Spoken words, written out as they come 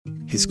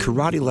his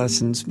karate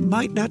lessons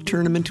might not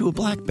turn him into a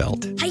black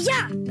belt.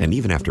 Hi-ya! And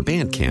even after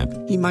band camp,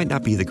 he might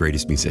not be the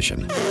greatest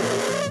musician.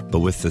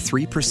 But with the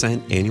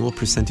 3% annual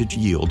percentage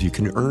yield you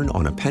can earn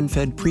on a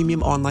PenFed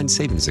premium online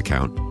savings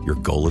account, your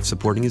goal of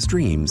supporting his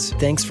dreams...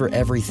 Thanks for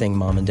everything,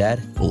 Mom and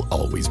Dad. ...will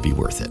always be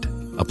worth it.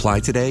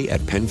 Apply today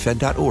at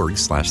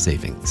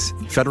PenFed.org/savings.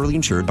 Federally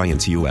insured by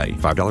NCUA.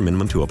 $5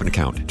 minimum to open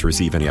account. To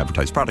receive any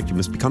advertised product, you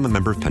must become a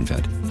member of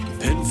PenFed.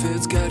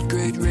 PenFed's got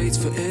great rates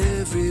for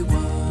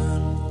everyone.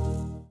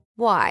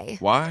 Why?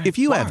 Why? If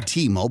you have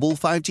T-Mobile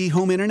 5G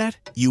home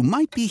internet, you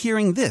might be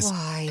hearing this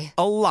Why?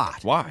 a lot.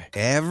 Why?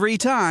 Every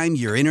time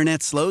your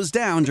internet slows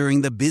down during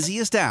the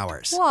busiest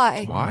hours.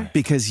 Why? Why?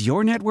 Because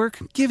your network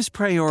gives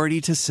priority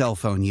to cell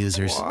phone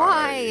users.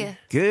 Why?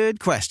 Good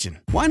question.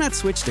 Why not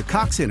switch to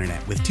Cox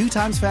Internet with 2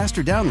 times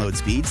faster download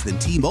speeds than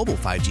T-Mobile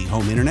 5G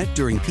home internet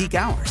during peak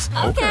hours?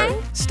 Okay.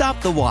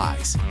 Stop the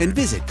whys and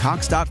visit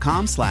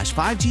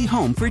cox.com/5G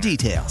home for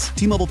details.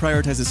 T-Mobile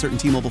prioritizes certain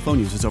T-Mobile phone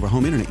users over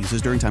home internet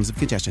users during times of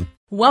congestion.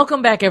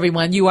 Welcome back,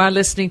 everyone. You are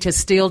listening to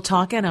Steele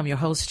Talking. I'm your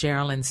host,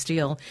 Geraldine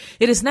Steele.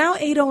 It is now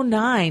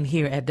 8:09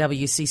 here at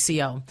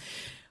WCCO.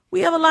 We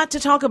have a lot to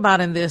talk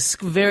about in this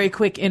very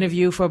quick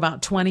interview for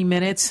about 20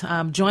 minutes.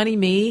 Joining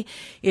me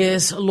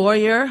is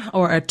lawyer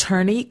or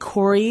attorney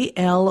Corey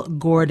L.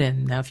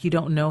 Gordon. Now, if you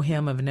don't know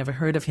him, I've never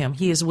heard of him.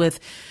 He is with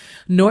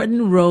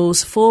Norton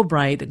Rose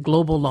Fulbright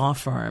Global Law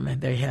Firm.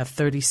 They have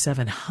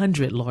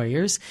 3,700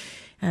 lawyers,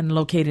 and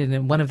located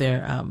in one of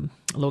their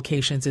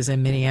locations is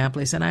in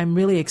Minneapolis. And I'm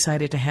really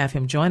excited to have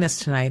him join us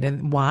tonight.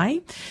 And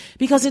why?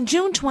 Because in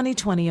June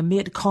 2020,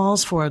 amid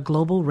calls for a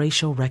global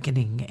racial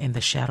reckoning in the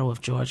shadow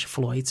of George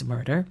Floyd's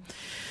murder,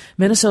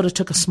 Minnesota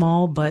took a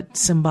small but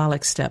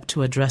symbolic step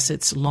to address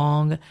its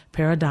long,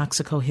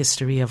 paradoxical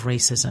history of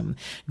racism,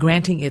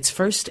 granting its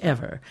first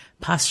ever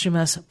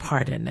posthumous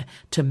pardon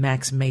to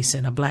Max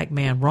Mason, a black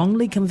man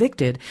wrongly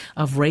convicted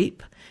of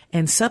rape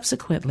and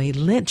subsequently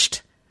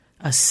lynched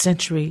a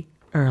century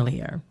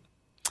earlier.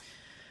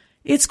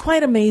 It's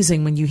quite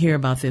amazing when you hear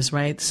about this,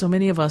 right? So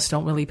many of us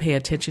don't really pay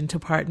attention to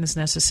pardons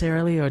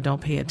necessarily, or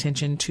don't pay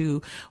attention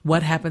to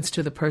what happens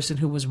to the person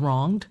who was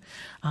wronged.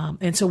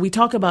 And so we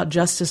talk about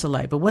justice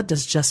alike, but what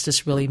does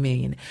justice really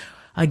mean?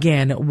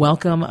 Again,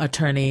 welcome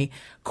attorney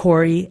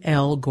Corey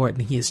L. Gordon.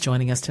 He is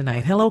joining us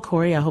tonight. Hello,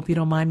 Corey. I hope you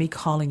don't mind me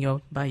calling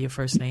you by your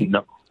first name.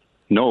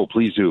 No,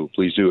 please do.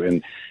 Please do.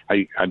 And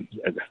I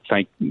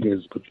thank you,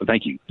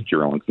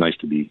 Jerome. It's nice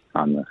to be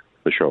on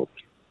the show.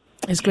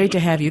 It's great to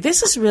have you.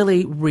 This is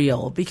really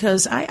real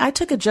because I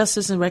took a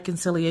justice and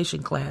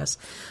reconciliation class.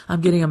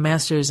 I'm getting a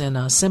master's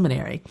in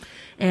seminary,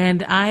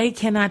 and I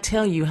cannot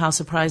tell you how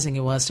surprising it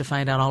was to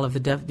find out all of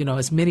the,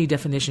 as many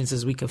definitions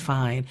as we could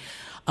find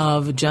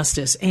of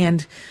justice.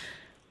 And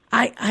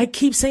I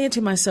keep saying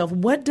to myself,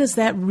 what does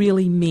that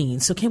really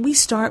mean? So can we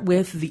start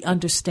with the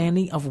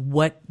understanding of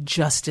what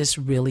justice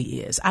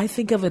really is? I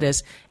think of it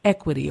as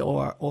equity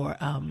or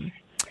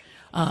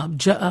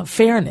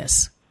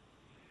fairness.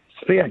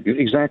 Yeah,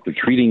 exactly.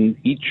 Treating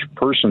each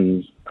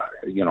person,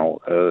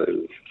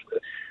 the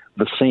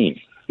same,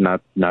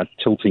 not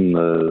tilting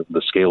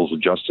the scales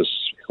of justice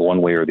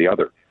one way or the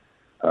other.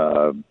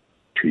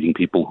 Treating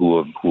people who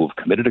have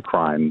committed a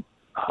crime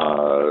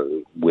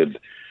with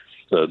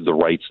the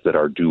rights that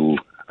are due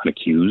an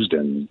accused,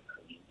 and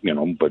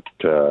but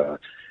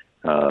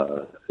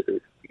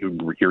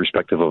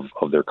irrespective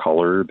of their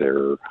color,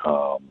 their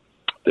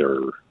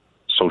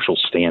social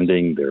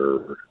standing,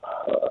 their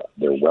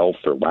wealth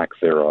or lack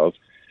thereof.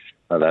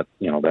 That's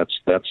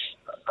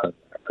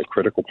a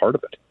critical part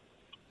of it.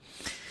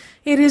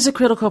 It is a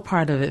critical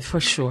part of it, for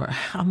sure.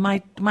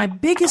 My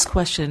biggest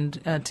question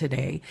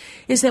today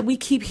is that we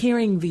keep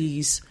hearing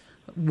these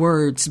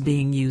words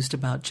being used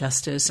about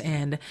justice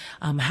and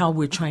how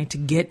we're trying to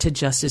get to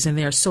justice. And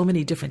there are so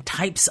many different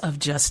types of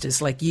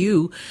justice. Like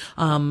you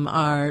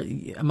my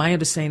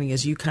understanding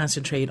is you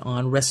concentrate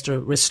on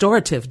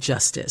restorative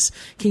justice.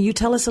 Can you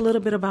tell us a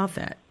little bit about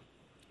that?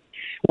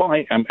 Well,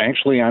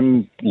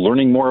 I'm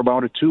learning more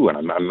about it too,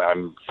 and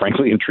I'm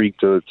frankly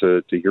intrigued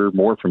to hear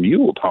more from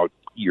you about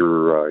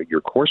your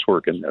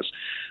coursework in this.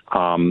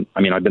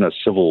 I've been a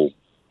civil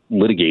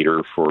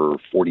litigator for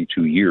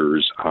 42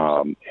 years,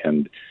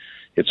 and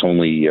it's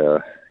only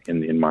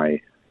in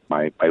my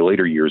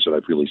later years that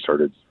I've really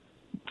started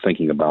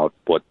thinking about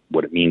what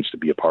it means to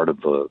be a part of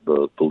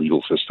the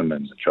legal system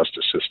and the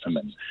justice system,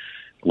 and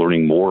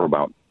learning more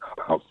about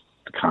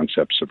the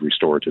concepts of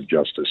restorative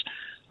justice.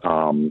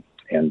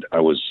 And I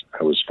was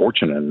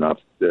fortunate enough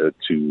it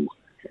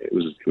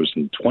was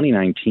in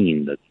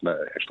 2019 that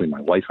actually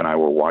my wife and I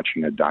were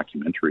watching a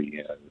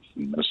documentary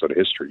in Minnesota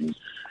history. And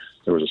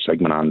there was a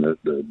segment on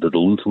the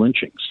Duluth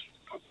lynchings.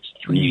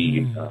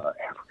 3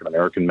 African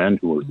American men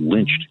who were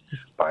lynched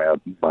by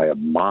a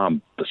mob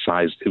the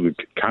size it would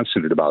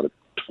constitute about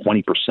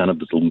 20% of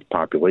the Duluth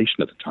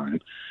population at the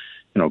time.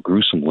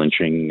 Gruesome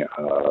lynching.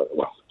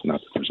 Not that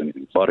there's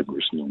anything but a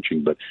gruesome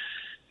lynching, but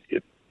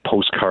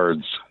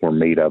postcards were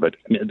made of it.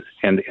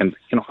 And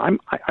I'm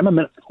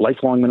a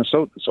lifelong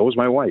Minnesotan. So was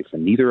my wife,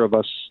 and neither of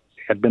us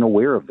had been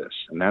aware of this,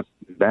 and that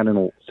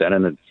in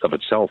of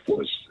itself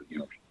was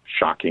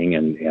shocking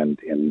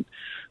and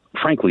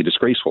frankly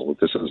disgraceful.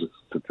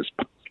 That this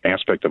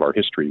aspect of our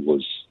history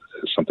was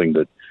something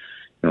that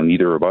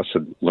neither of us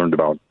had learned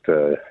about.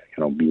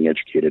 Being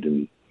educated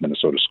in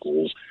Minnesota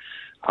schools,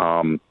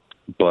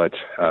 but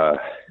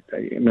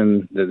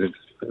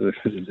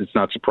it's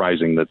not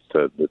surprising that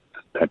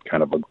that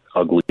kind of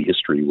ugly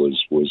history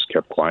was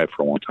kept quiet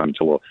for a long time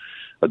until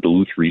a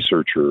Duluth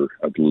researcher,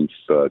 a Duluth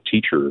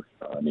teacher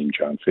named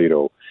John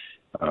Fado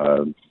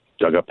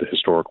dug up the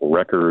historical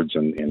records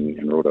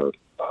and wrote a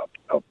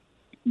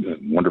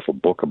wonderful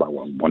book about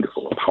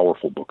a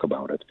powerful book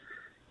about it.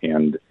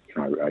 And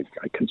I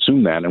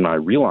consumed that, and when I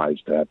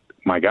realized that,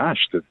 my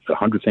gosh, the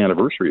 100th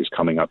anniversary is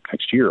coming up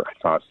next year, I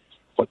thought,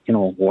 what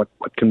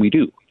can we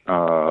do?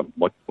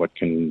 What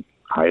can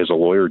I, as a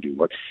lawyer,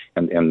 do?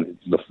 And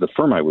the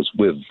firm I was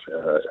with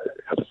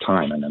at the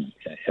time, and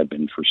had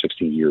been for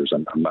 16 years,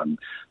 I'm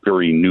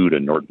very new to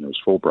Norton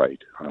Rose Fulbright.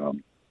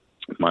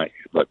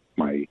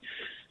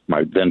 My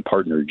then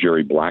partner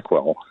Jerry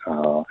Blackwell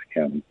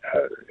and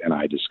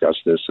I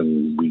discussed this,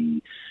 and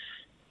we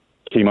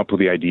came up with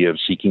the idea of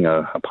seeking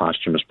a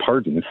posthumous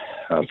pardon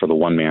for the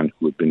one man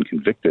who had been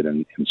convicted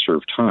and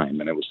served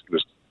time. And it was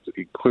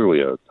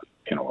clearly a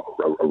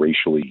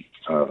racially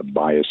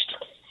biased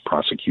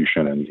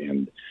prosecution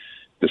and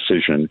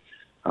decision.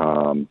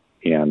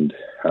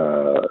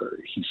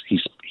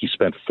 He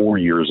spent 4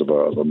 years of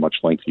a much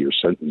lengthier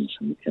sentence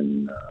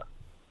in the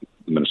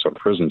Minnesota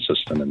prison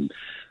system, and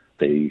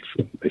they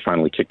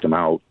finally kicked him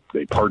out.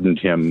 They pardoned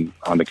him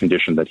on the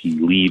condition that he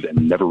leave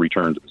and never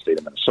return to the state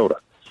of Minnesota,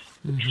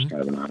 which is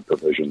kind of an odd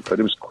provision. But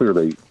it was clear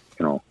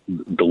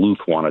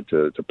Duluth wanted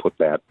to put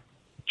that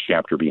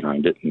chapter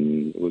behind it,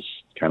 and it was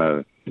kind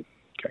of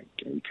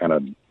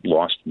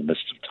lost in the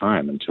midst of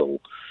time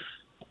until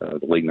the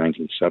late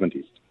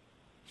 1970s.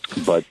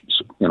 But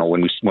when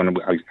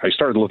I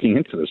started looking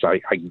into this,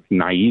 I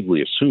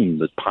naively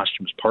assumed that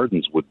posthumous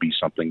pardons would be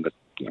something that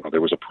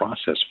there was a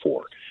process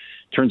for.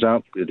 Turns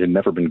out it had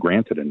never been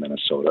granted in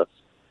Minnesota,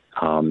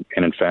 and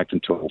in fact,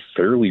 until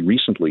fairly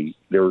recently,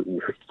 there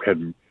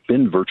had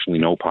been virtually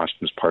no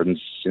posthumous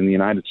pardons in the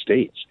United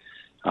States,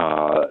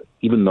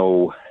 even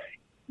though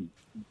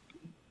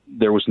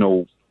there was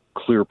no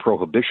clear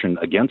prohibition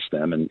against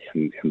them, and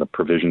the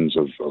provisions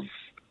of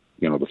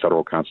the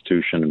federal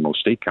constitution and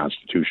most state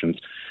constitutions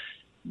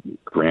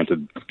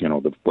granted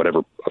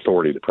whatever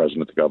authority, the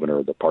president, the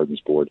governor, the pardons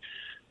board,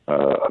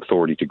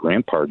 authority to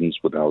grant pardons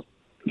without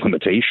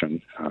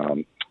limitation.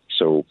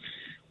 So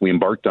we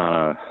embarked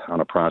on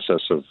a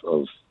process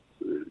of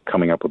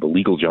coming up with a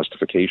legal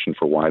justification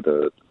for why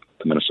the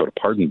Minnesota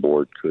Pardon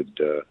Board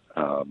could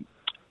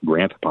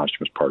grant a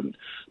posthumous pardon.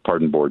 The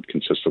Pardon Board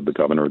consists of the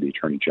governor, the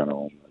attorney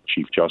general, and the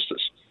chief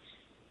justice,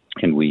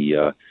 and we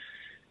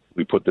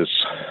put this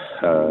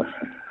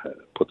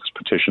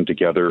petition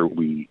together.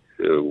 We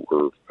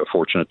were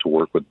fortunate to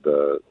work with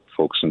the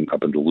folks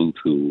up in Duluth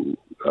who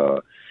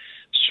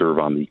serve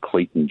on the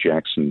Clayton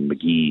Jackson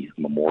McGee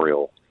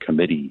Memorial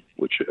Committee,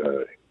 which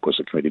was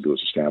a committee that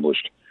was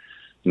established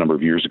a number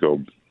of years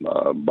ago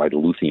by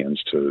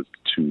Duluthians to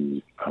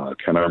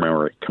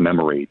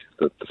commemorate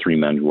the three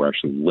men who were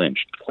actually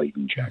lynched,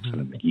 Clayton, Jackson,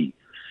 and McGee.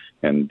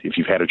 And if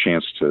you've had a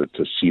chance to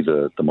see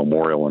the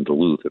memorial in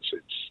Duluth, it's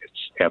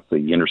at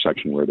the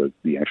intersection where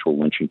the actual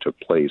lynching took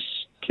place,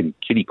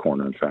 kitty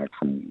corner, in fact,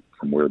 from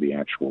where the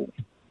actual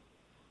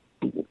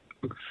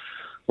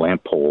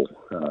lamp pole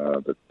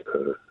that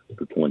the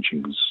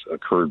lynching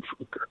occurred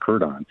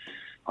on.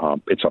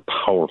 It's a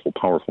powerful,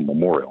 powerful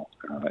memorial,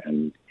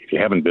 and if you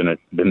haven't been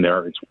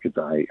there,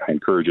 I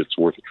encourage it. It's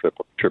worth a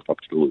trip up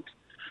to Duluth.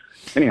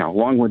 Anyhow,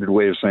 long-winded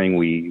way of saying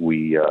we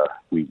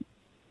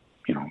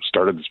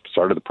started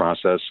the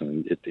process,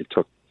 and it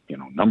took a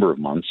number of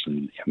months,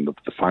 and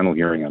the final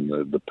hearing on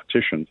the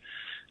petition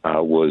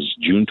was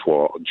June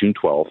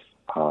 12th,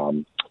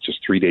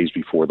 just 3 days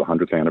before the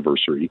 100th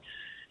anniversary,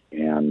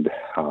 and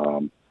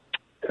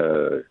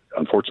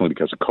unfortunately,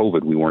 because of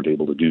COVID, we weren't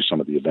able to do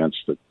some of the events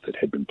that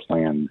had been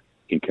planned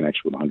in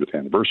connection with the 100th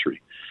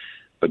anniversary.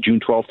 But June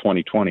 12th,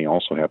 2020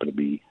 also happened to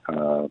be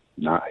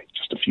not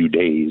just a few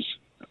days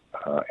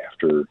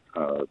after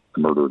the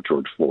murder of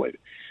George Floyd.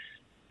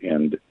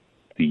 And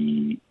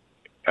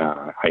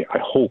I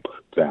hope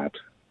that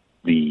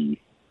the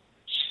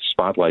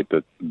spotlight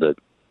that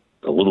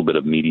a little bit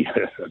of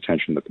media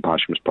attention that the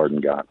posthumous pardon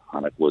got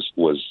on it was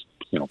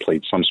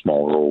played some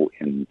small role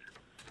in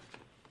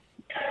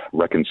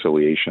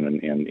reconciliation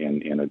and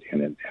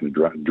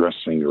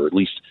addressing, or at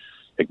least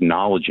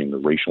acknowledging, the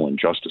racial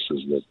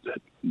injustices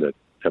that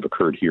have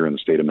occurred here in the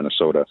state of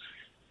Minnesota,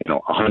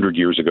 100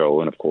 years ago,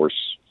 and of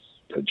course,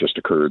 it just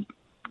occurred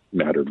a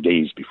matter of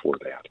days before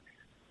that.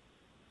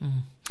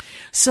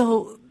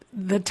 So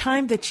the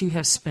time that you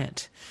have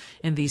spent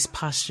in these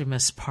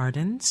posthumous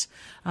pardons,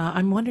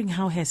 I'm wondering,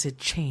 how has it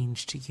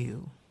changed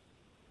you?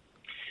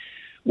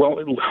 Well,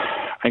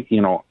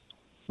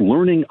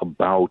 learning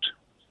about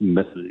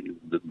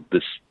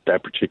that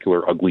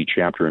particular ugly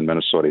chapter in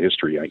Minnesota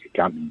history, I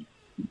got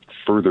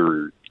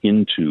further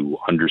into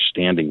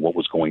understanding what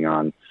was going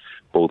on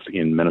both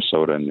in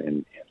Minnesota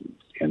and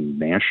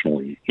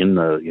nationally in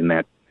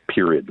that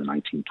period, the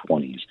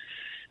 1920s.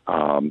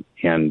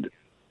 And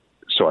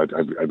so I've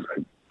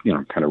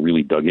kind of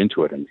really dug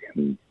into it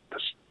and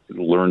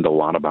learned a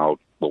lot about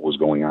what was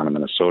going on in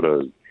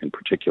Minnesota. In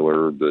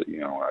particular,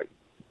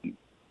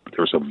 there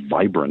was a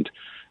vibrant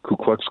Ku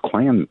Klux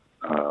Klan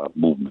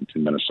movement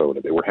in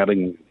Minnesota. They were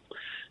having,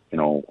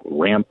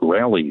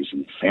 rallies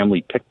and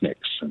family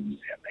picnics, and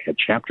they had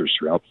chapters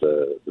throughout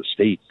the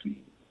state, and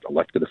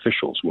elected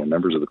officials who were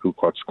members of the Ku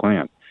Klux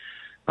Klan.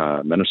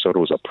 Minnesota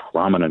was a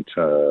prominent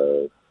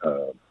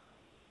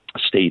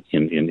state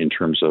in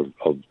terms of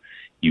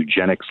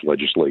eugenics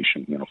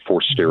legislation,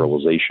 forced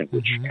sterilization,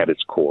 which at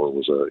its core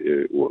was a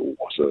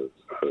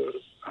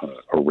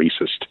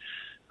racist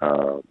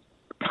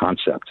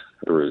concept,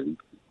 or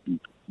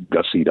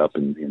gussied up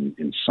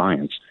in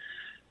science.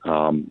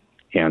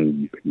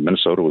 And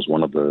Minnesota was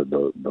one of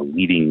the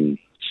leading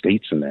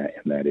states in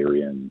that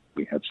area, and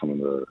we had some of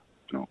the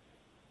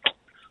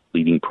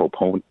leading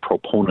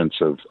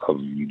proponents of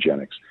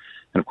eugenics.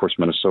 And of course,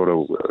 Minnesota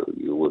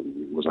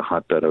was a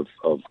hotbed of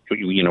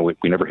we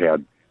never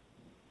had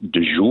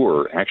de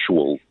jure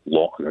actual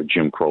law,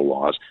 Jim Crow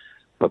laws,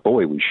 but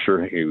boy, we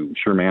sure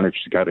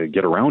managed to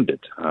get around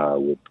it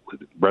with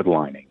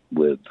redlining,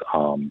 with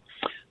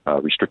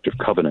restrictive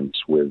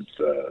covenants, with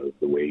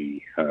the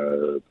way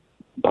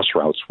bus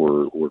routes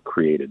were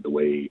created, the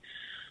way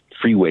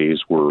freeways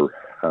were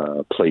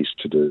placed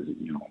to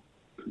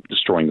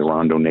destroying the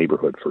Rondo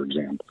neighborhood, for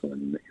example,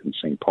 in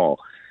St. Paul.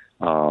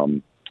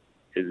 In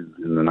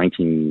the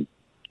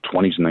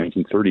 1920s and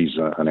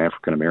 1930s, an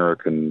African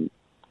American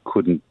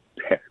couldn't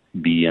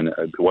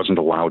wasn't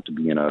allowed to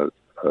be in a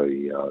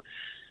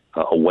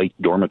white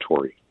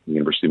dormitory in the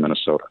University of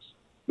Minnesota.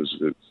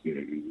 There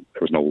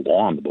was no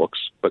law on the books,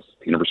 but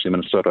the University of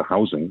Minnesota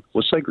housing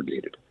was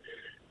segregated.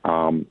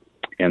 And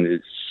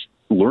it's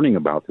learning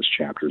about this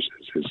chapter is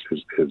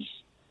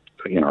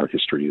in our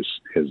history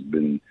has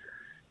been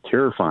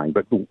terrifying.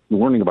 But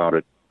learning about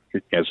it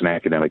as an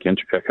academic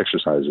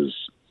exercise is,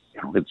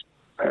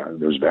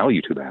 there's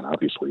value to that,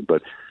 obviously.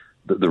 But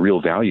the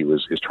real value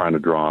is trying to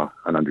draw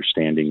an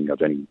understanding of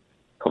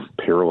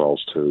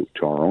parallels to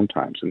our own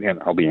times. And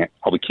I'll be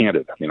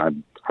candid. I mean,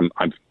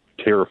 I'm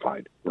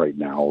terrified right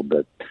now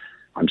that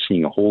I'm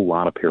seeing a whole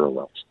lot of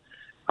parallels.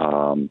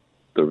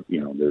 The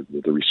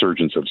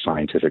resurgence of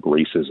scientific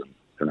racism.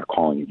 They're not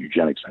calling it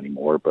eugenics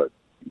anymore, but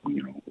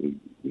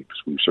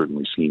we've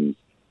certainly seen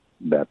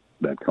that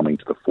coming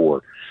to the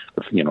fore.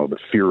 The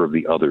fear of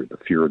the other, the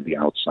fear of the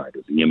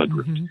outsider, the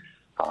immigrant.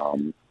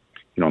 Mm-hmm.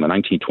 In the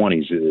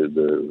 1920s,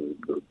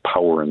 the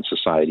power in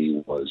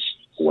society was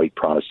white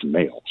Protestant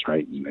males,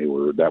 right? And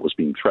that was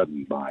being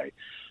threatened by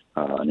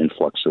an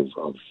influx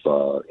of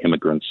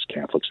immigrants,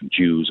 Catholics and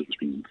Jews. It was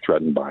being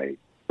threatened by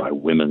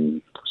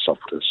women,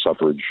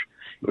 suffrage.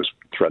 It was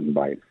threatened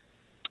by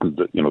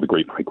the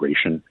Great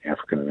Migration,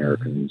 African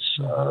Americans,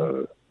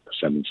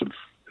 descendants of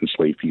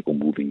enslaved people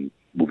moving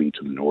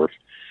to the north,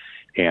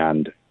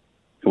 and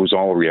it was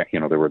all it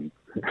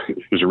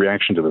was a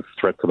reaction to the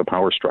threat to the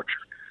power structure.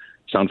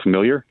 Sound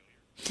familiar?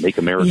 Make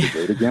America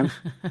great again?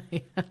 Yeah.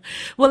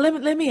 Well,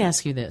 let me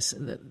ask you this.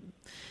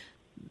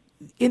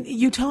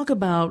 You talk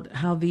about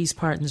how these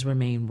pardons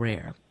remain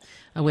rare.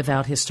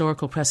 Without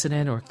historical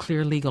precedent or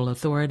clear legal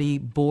authority,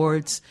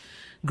 boards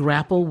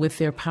grapple with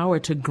their power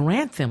to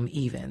grant them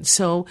even.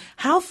 So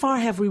how far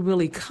have we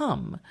really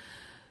come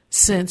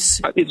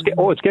since?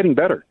 It's getting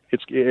better.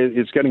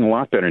 It's getting a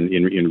lot better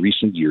in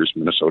recent years.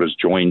 Minnesota's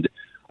joined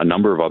a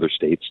number of other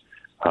states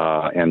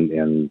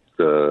and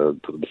the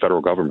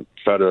federal government.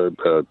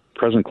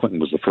 President Clinton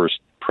was the first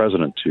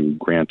president to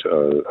grant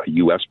a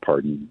U.S.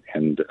 pardon,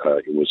 and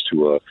it was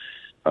to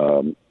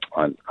a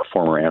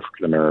former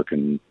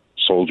African-American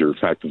soldier. In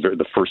fact,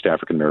 the first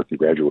African-American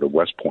graduate of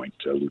West Point,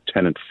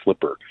 Lieutenant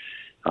Flipper,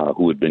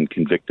 who had been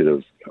convicted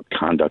of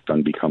conduct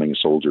unbecoming a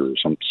soldier or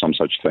some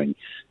such thing.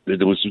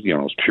 It was, it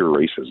was pure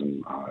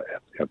racism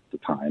at the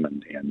time,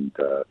 and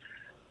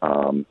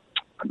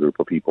a group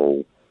of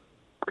people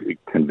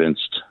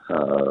convinced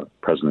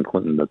President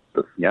Clinton that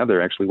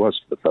there actually was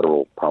the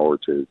federal power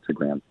to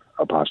grant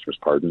a posthumous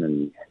pardon,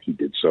 and he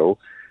did so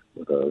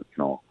with a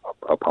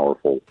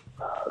powerful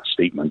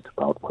statement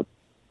about what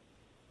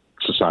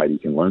society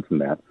can learn from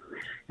that.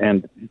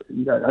 And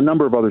a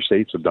number of other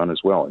states have done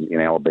as well. In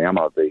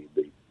Alabama, they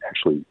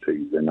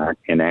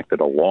enacted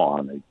a law,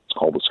 and it's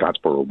called the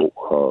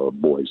Scottsboro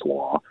Boys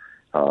Law,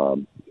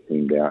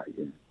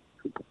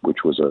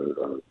 which was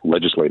a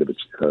legislative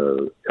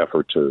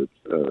effort to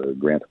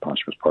grant a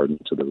posthumous pardon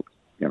to the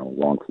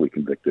wrongfully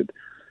convicted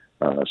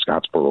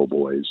Scottsboro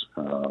boys.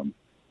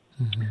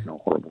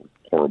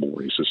 Horrible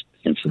racist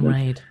incident.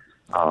 Right.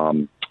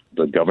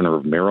 The governor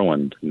of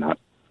Maryland, not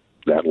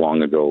that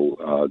long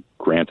ago,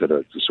 granted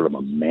a sort of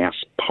a mass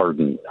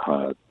pardon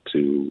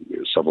to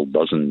several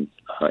dozen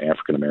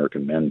African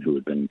American men who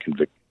had been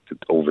convicted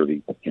over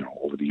the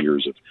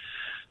years of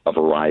a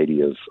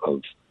variety of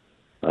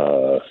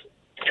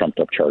trumped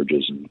up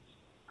charges and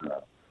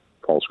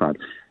false crimes.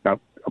 Now,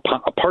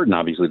 a pardon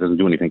obviously doesn't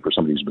do anything for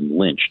somebody who's been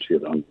lynched.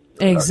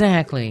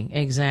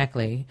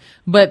 Exactly.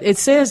 But it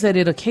says that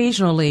it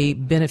occasionally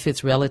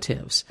benefits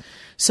relatives.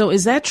 So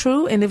is that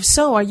true? And if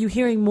so, are you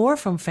hearing more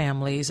from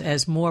families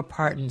as more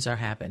pardons are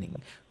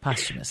happening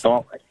posthumously?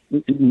 Well,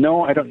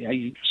 no, I don't.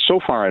 So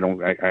far, I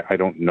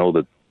don't know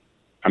that.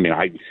 I mean,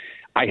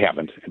 I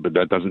haven't, but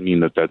that doesn't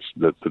mean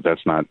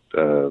that's not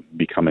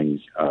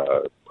becoming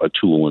a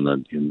tool in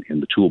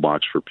the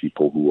toolbox for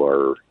people who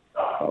are,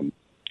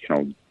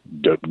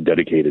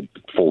 dedicated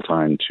full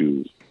time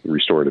to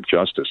restorative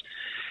justice.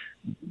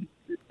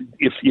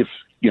 If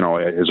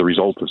as a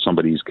result of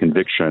somebody's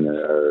conviction,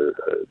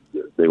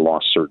 they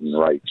lost certain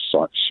rights,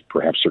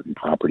 perhaps certain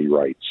property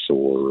rights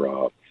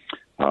or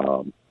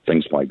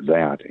things like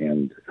that,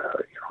 and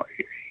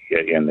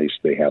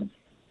they have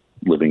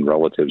living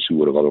relatives who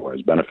would have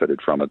otherwise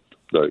benefited from it,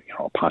 a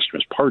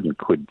posthumous pardon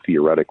could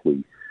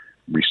theoretically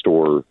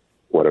restore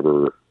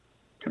whatever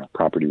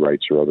property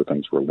rights or other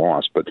things were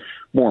lost. But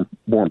more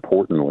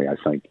importantly, I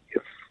think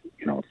if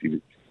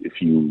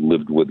you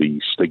lived with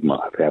the stigma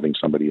of having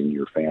somebody in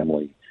your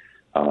family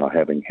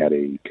having had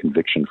a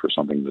conviction for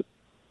something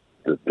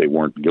that they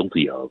weren't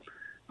guilty of,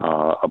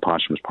 a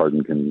posthumous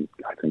pardon can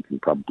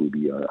probably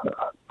be an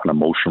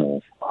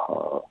emotional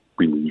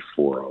relief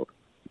or a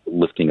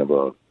lifting of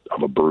a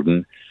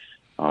burden.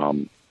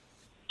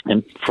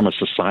 And from a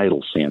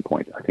societal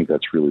standpoint, I think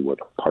that's really what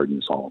a pardon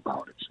is all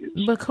about.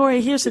 But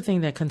Corey, here's the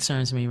thing that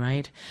concerns me,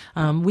 right?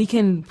 We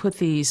can put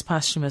these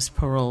posthumous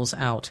paroles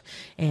out,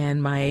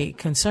 and my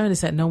concern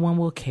is that no one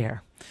will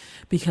care.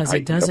 Because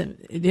it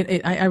doesn't,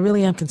 I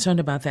really am concerned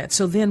about that.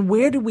 So then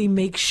how do we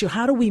make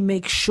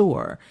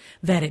sure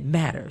that it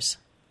matters?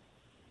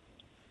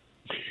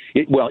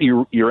 Well,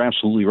 you're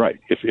absolutely right.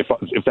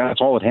 If that's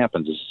all that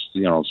happens is,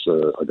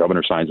 a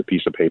governor signs a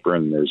piece of paper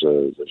and there's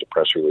a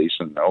press release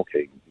and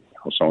okay,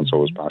 so-and-so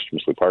was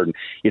posthumously pardoned,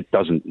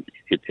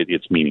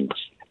 it's meaningless.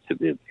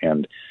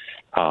 And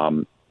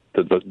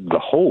the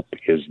hope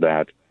is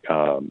that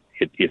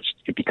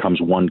it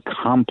becomes one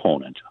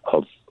component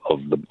of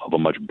a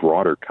much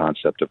broader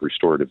concept of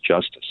restorative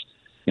justice.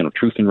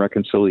 Truth and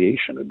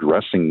reconciliation,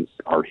 addressing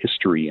our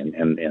history and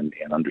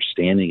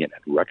understanding it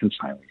and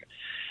reconciling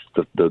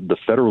it. The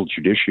federal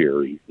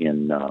judiciary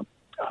in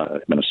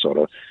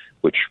Minnesota,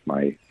 which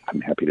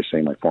I'm happy to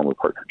say my former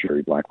partner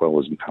Jerry Blackwell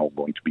is now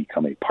going to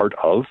become a part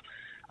of,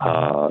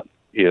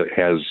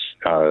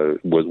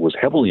 was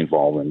heavily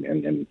involved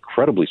and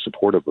incredibly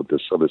supportive of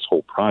this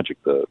whole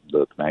project,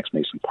 the Max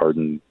Mason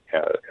pardon,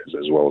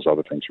 as well as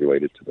other things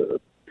related to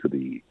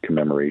the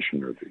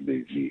commemoration or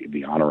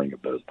the honoring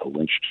of the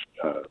lynched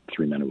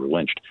 3 men who were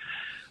lynched.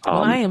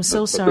 Well, I am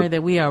so sorry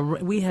that we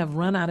have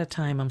run out of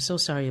time. I'm so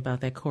sorry about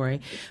that, Corey.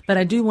 But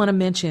I do want to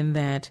mention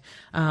that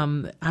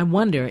I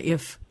wonder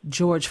if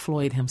George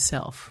Floyd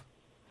himself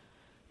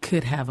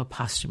could have a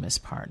posthumous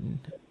pardon.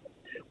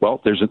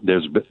 Well, there's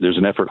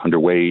an effort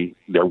underway.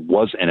 There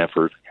was an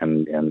effort,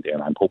 and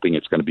I'm hoping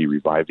it's going to be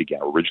revived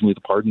again. Originally,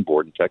 the Pardon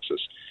Board in Texas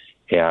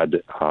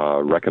had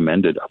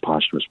recommended a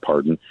posthumous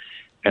pardon,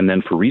 and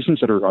then for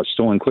reasons that are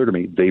still unclear to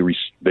me, they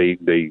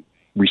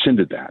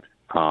rescinded that.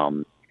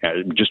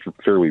 Just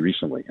fairly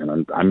recently,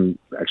 and I'm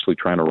actually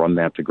trying to run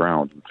that to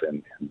ground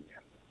and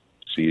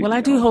see. Well, I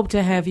do hope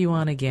to have you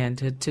on again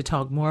to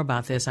talk more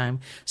about this.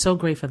 I'm so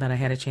grateful that I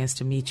had a chance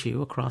to meet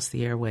you across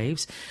the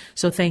airwaves.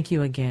 So thank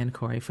you again,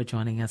 Corey, for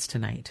joining us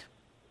tonight.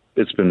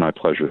 It's been my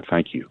pleasure.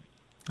 Thank you.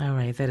 All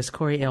right. That is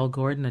Corey L.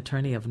 Gordon,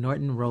 attorney of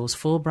Norton Rose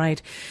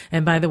Fulbright.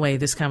 And by the way,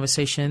 this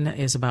conversation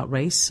is about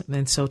race.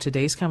 And so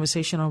today's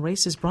conversation on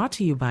race is brought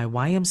to you by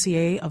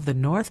YMCA of the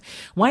North.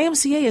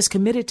 YMCA is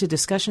committed to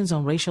discussions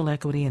on racial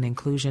equity and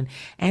inclusion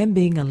and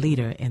being a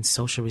leader in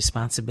social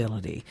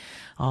responsibility.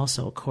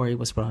 Also, Corey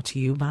was brought to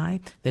you by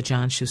the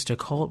John Schuster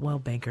Coldwell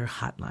Banker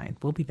Hotline.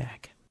 We'll be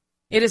back.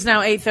 It is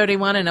now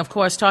 8:31, and of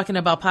course, talking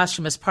about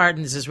posthumous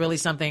pardons is really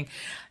something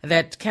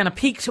that kind of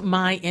piqued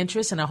my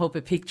interest, and I hope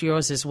it piqued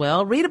yours as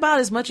well. Read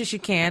about as much as you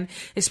can,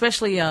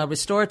 especially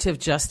restorative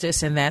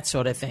justice and that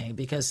sort of thing,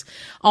 because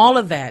all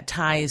of that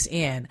ties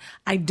in.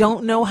 I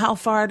don't know how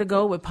far to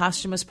go with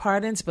posthumous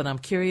pardons, but I'm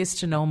curious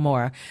to know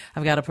more.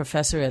 I've got a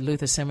professor at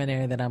Luther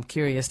Seminary that I'm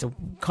curious to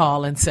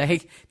call and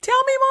say,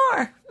 tell me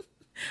more.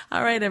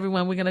 All right,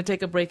 everyone, we're going to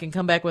take a break and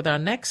come back with our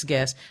next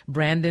guest,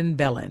 Brandon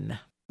Bellin.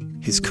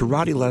 His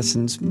karate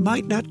lessons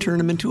might not turn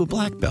him into a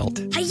black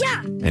belt. Hi-ya!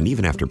 And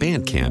even after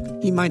band camp,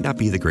 he might not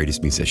be the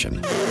greatest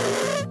musician.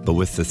 But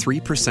with the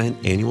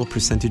 3% annual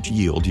percentage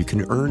yield you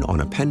can earn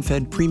on a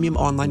PenFed premium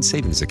online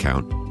savings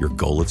account, your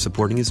goal of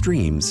supporting his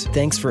dreams...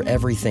 Thanks for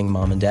everything,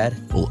 Mom and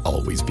Dad. ...will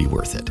always be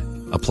worth it.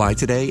 Apply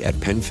today at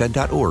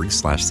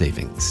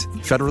PenFed.org/savings.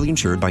 Federally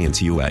insured by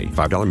NCUA.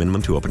 $5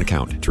 minimum to open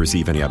account. To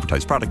receive any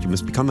advertised product, you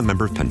must become a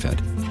member of PenFed.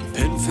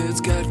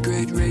 PenFed's got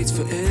great rates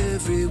for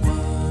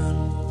everyone.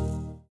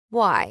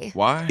 Why?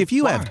 Why? If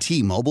you have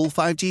T-Mobile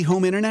 5G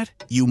home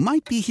internet, you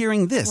might be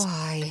hearing this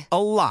Why?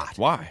 a lot.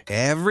 Why?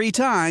 Every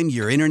time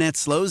your internet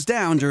slows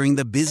down during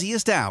the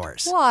busiest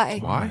hours. Why?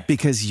 Why?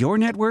 Because your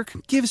network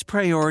gives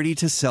priority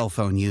to cell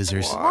phone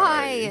users.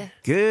 Why?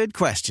 Good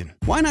question.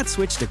 Why not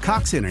switch to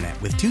Cox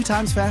Internet with 2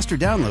 times faster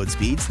download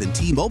speeds than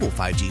T-Mobile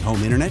 5G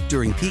home internet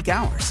during peak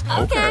hours?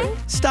 Okay.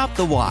 Stop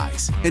the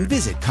whys and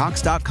visit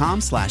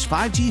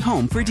cox.com/5G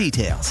home for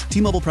details.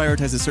 T-Mobile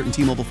prioritizes certain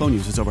T-Mobile phone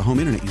users over home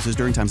internet users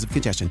during times of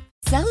congestion.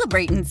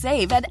 Celebrate and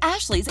save at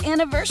Ashley's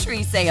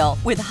Anniversary Sale.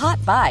 With Hot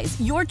Buys,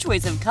 your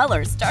choice of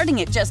colors starting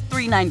at just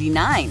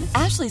 $3.99.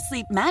 Ashley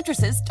Sleep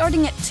mattresses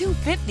starting at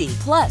 $2.50.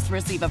 Plus,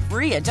 receive a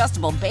free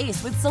adjustable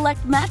base with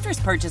select mattress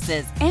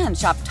purchases. And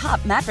shop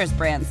top mattress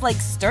brands like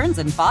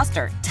Stearns &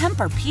 Foster,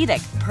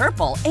 Tempur-Pedic,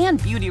 Purple, and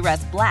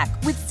Beautyrest Black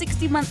with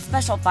 60-month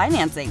special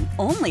financing.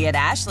 Only at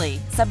Ashley.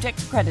 Subject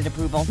to credit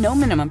approval. No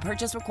minimum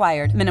purchase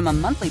required.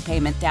 Minimum monthly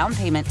payment, down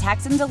payment,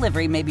 tax, and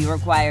delivery may be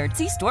required.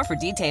 See store for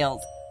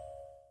details.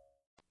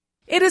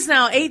 It is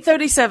now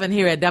 8:37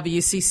 here at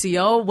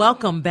WCCO.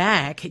 Welcome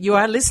back. You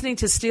are listening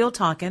to Steele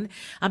Talking.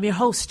 I'm your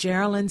host,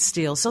 Geraldine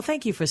Steele. So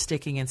thank you for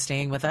sticking and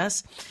staying with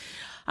us.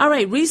 All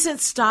right. Recent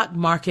stock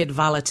market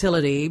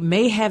volatility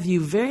may have you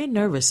very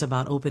nervous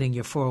about opening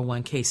your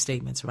 401k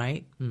statements,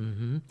 right?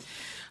 Mm-hmm.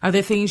 Are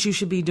there things you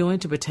should be doing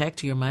to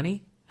protect your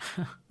money?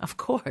 Of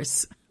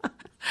course.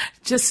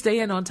 Just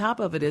staying on top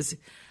of it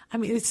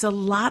it's a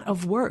lot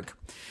of work.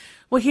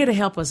 Well, here to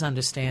help us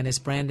understand is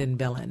Brandon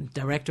Bellin,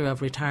 Director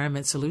of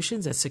Retirement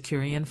Solutions at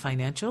Securian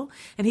Financial,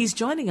 and he's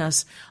joining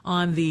us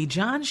on the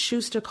John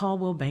Schuster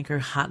Coldwell Banker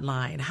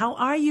Hotline. How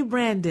are you,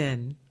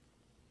 Brandon?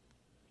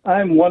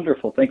 I'm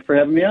wonderful. Thanks for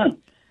having me on.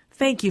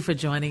 Thank you for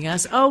joining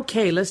us.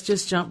 Okay, let's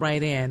just jump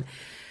right in.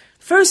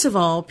 First of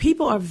all,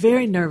 people are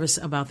very nervous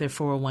about their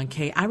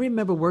 401k. I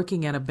remember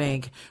working at a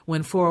bank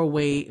when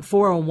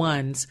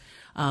 401s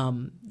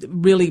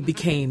really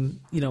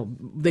became,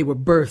 they were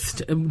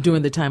birthed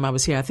during the time I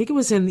was here. I think it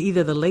was in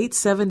either the late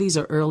 70s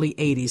or early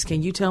 80s.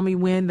 Can you tell me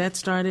when that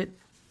started?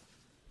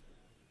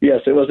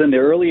 Yes, it was in the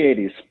early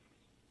 80s.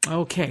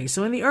 Okay,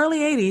 so in the early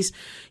 80s,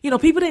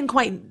 people didn't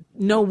quite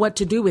know what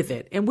to do with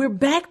it. And we're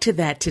back to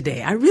that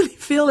today. I really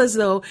feel as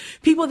though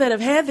people that have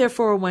had their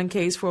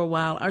 401ks for a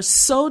while are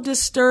so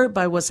disturbed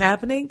by what's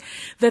happening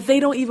that they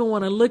don't even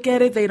want to look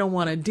at it. They don't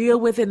want to deal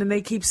with it. And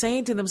they keep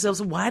saying to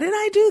themselves, why did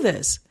I do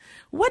this?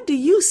 What do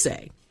you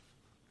say?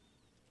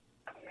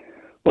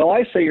 Well,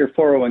 I say your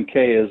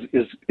 401k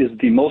is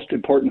the most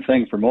important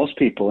thing for most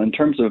people in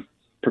terms of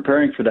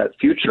preparing for that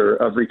future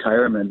of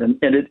retirement. And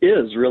it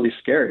is really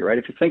scary, right?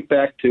 If you think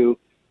back to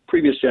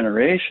previous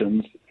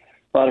generations,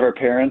 a lot of our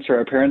parents or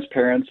our parents'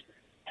 parents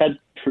had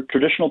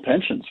traditional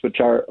pensions, which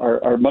are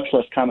much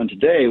less common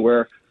today,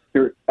 where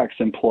your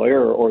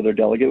ex-employer or their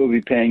delegate would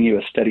be paying you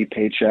a steady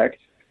paycheck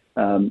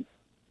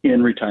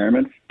in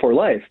retirement for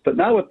life. But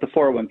now with the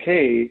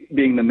 401k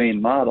being the main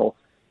model,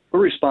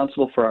 we're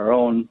responsible for our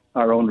own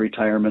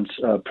retirements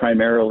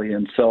primarily.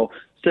 And so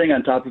staying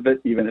on top of it,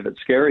 even if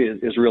it's scary,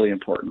 is really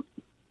important.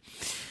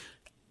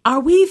 Are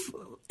we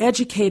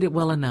educated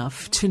well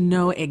enough to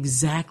know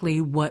exactly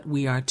what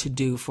we are to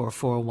do for a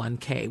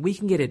 401k? We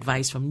can get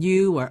advice from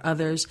you or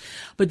others,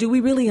 but do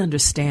we really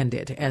understand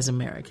it as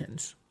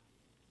Americans?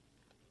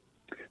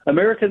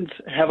 Americans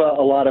have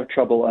a lot of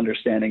trouble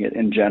understanding it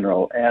in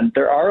general, and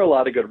there are a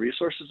lot of good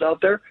resources out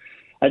there.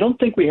 I don't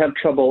think we have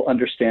trouble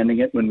understanding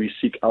it when we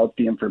seek out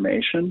the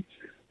information,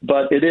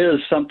 but it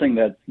is something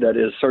that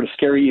is sort of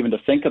scary even to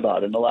think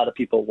about, and a lot of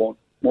people won't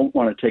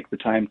want to take the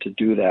time to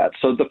do that.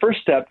 So the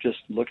first step, just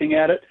looking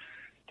at it,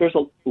 there's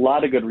a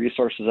lot of good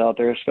resources out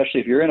there,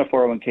 especially if you're in a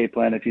 401k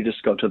plan. If you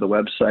just go to the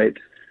website,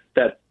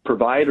 that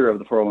provider of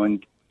the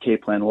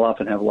 401k plan will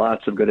often have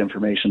lots of good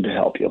information to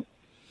help you.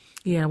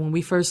 Yeah, when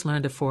we first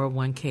learned of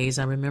 401ks,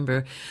 I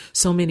remember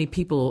so many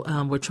people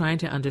were trying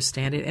to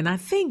understand it. And I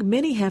think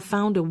many have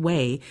found a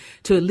way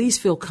to at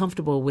least feel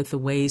comfortable with the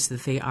ways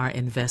that they are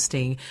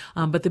investing.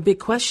 But the big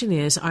question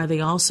is, are they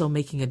also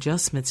making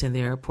adjustments in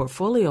their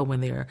portfolio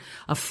when they're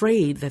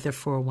afraid that their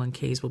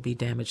 401ks will be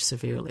damaged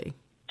severely?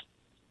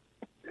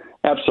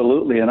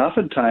 Absolutely. And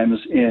oftentimes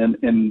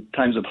in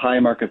times of high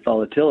market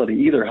volatility,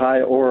 either high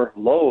or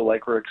low,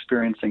 like we're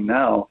experiencing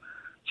now,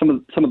 some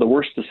of the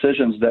worst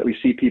decisions that we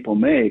see people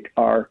make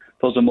are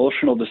those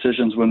emotional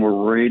decisions when we're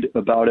worried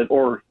about it,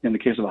 or in the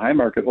case of a high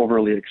market,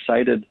 overly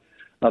excited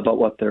about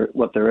what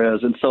there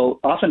is. And so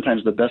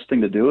oftentimes the best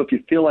thing to do, if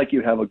you feel like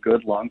you have a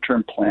good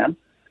long-term plan,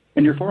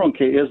 and your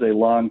 401k is a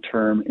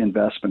long-term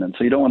investment, and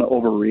so you don't want to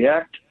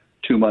overreact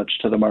too much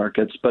to the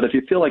markets, but if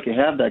you feel like you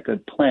have that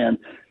good plan,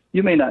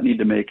 you may not need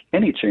to make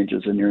any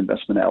changes in your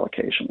investment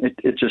allocation.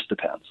 It just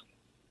depends.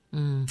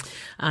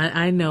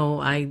 I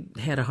know I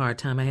had a hard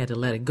time. I had to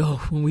let it go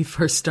when we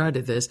first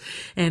started this.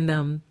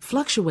 And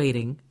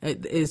fluctuating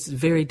is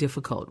very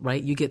difficult,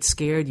 right? You get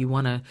scared. You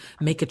want to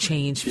make a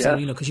change, yes. So,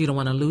 because you don't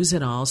want to lose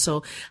it all.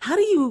 So how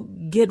do you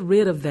get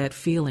rid of that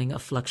feeling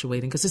of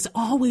fluctuating? Because it's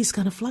always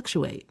going to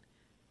fluctuate.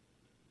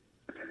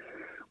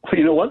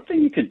 One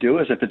thing you could do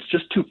is if it's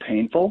just too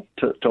painful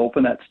to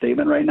open that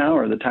statement right now,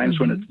 or the times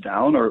when it's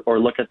down, or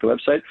look at the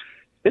website,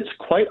 it's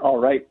quite all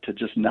right to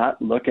just not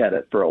look at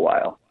it for a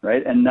while,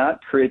 right? And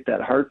not create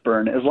that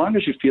heartburn, as long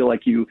as you feel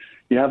like you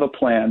have a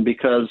plan,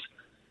 because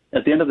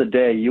at the end of the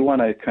day, you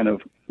want to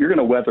you're going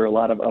to weather a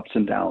lot of ups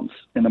and downs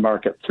in the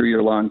market through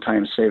your long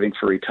time saving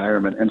for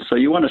retirement. And so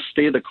you want to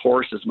stay the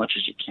course as much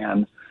as you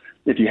can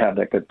if you have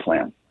that good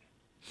plan.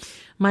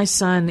 My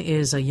son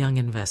is a young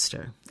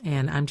investor,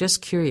 and I'm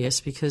just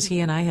curious because he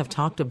and I have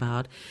talked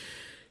about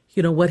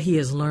what he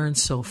has learned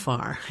so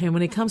far. And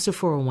when it comes to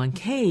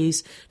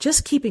 401ks,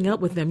 just keeping up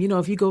with them,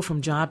 if you go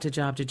from job to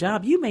job to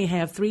job, you may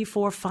have 3,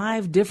 4,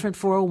 5 different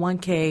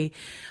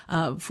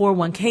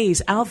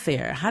 401ks out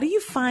there. How do you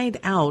find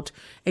out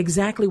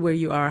exactly where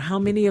you are? How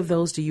many of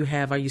those do you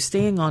have? Are you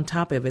staying on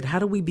top of it? How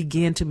do we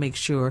begin to make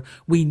sure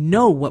we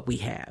know what we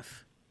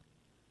have?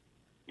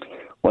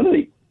 One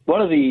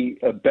of the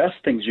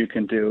best things you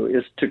can do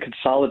is to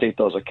consolidate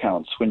those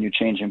accounts when you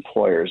change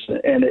employers,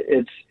 and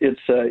it's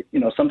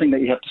something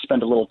that you have to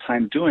spend a little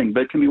time doing,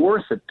 but it can be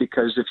worth it,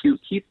 because if you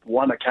keep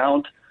one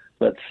account,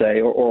 let's say,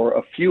 or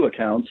a few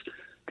accounts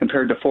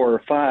compared to 4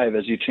 or 5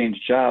 as you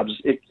change jobs,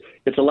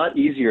 it's a lot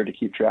easier to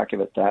keep track of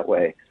it that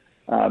way.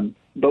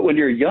 But when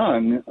you're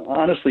young,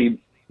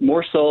 honestly,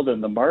 more so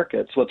than the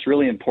markets, what's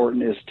really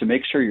important is to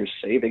make sure you're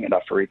saving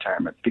enough for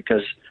retirement,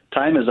 because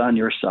time is on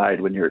your side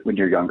when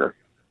you're younger.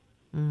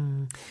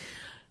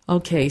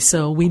 Okay,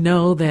 so we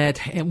know that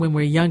when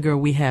we're younger,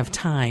 we have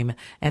time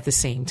at the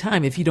same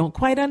time. If you don't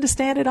quite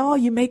understand it all,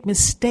 you make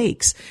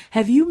mistakes.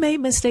 Have you made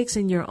mistakes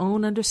in your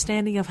own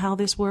understanding of how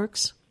this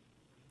works?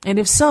 And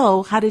if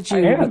so, how did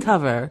you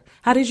recover?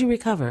 How did you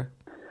recover?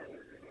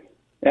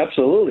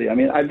 Absolutely. I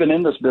mean, I've been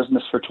in this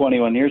business for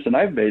 21 years, and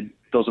I've made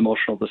those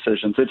emotional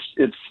decisions.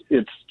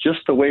 It's just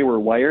the way we're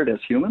wired as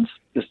humans,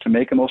 is to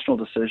make emotional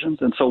decisions.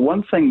 And so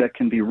one thing that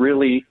can be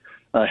really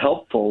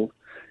helpful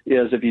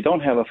is if you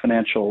don't have a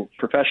financial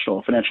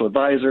professional, financial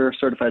advisor,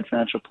 certified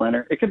financial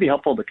planner, it can be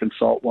helpful to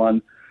consult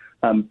one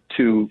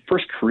to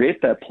first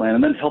create that plan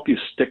and then help you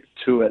stick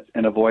to it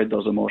and avoid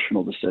those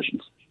emotional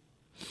decisions.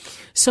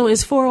 So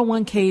is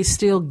 401k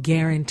still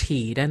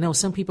guaranteed? I know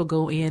some people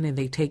go in and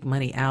they take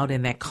money out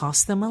and that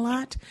costs them a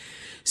lot.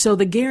 So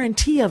the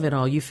guarantee of it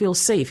all, you feel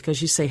safe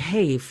because you say,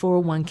 hey,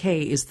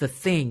 401k is the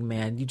thing,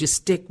 man. You just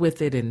stick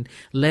with it and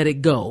let it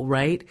go,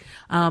 right?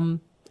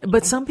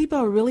 But some people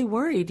are really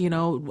worried,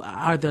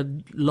 are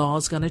the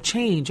laws going to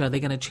change? Are they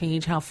going to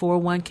change how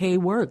 401k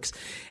works?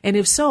 And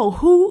if so,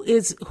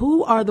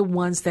 who are the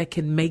ones that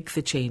can make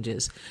the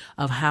changes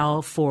of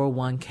how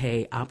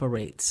 401k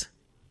operates?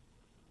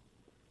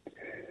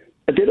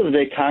 At the end of the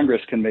day,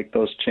 Congress can make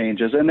those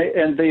changes, and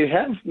they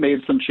have made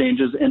some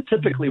changes. And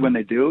typically, when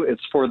they do,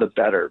 it's for the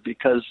better,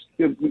 because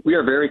we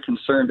are very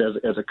concerned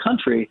as a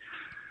country,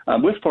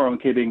 with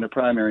 401k being the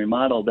primary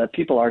model, that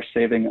people are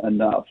saving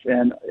enough.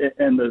 And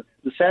the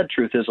sad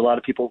truth is a lot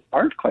of people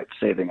aren't quite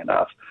saving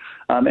enough.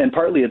 And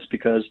partly it's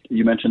because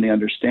you mentioned the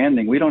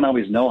understanding. We don't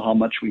always know how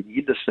much we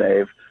need to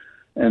save.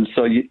 And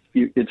so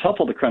it's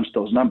helpful to crunch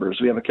those numbers.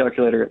 We have a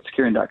calculator at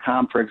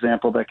Securian.com, for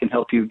example, that can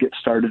help you get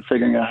started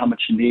figuring out how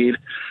much you need.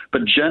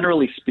 But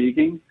generally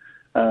speaking,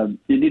 you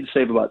need to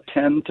save about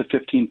 10 to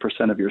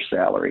 15% of your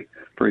salary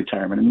for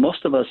retirement. And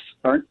most of us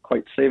aren't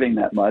quite saving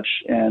that much,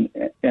 and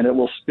it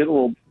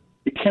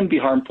can be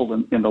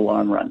harmful in the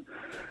long run.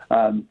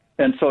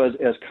 And so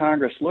as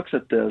Congress looks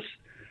at this,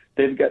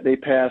 they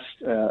passed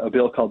a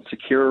bill called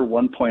Secure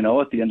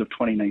 1.0 at the end of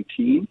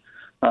 2019.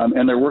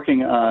 And they're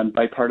working on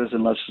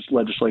bipartisan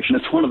legislation.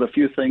 It's one of the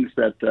few things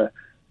that the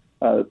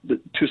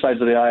two sides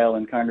of the aisle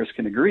in Congress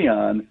can agree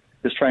on,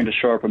 is trying to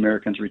shore up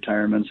Americans'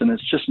 retirements. And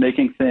it's just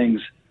making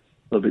things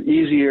a little bit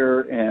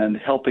easier and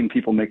helping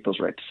people make those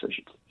right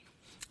decisions.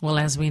 Well,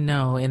 as we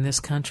know, in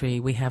this country,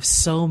 we have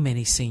so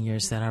many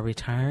seniors that are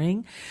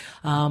retiring,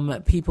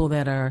 people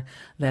that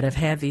have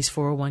had these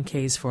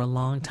 401ks for a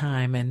long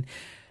time, and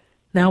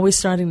now we're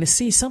starting to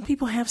see some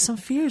people have some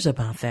fears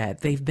about that.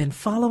 They've been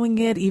following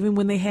it even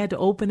when they had to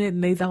open it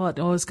and they thought,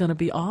 it's going to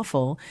be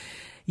awful.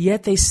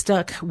 Yet they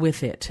stuck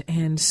with it.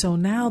 And so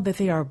now that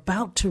they are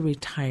about to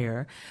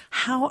retire,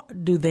 how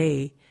do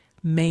they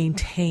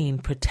maintain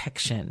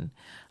protection?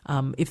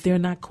 If they're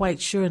not quite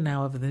sure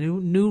now of the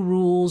new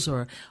rules,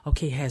 or,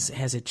 okay, has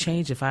it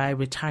changed? If I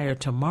retire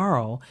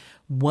tomorrow,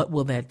 what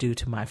will that do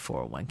to my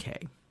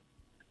 401k?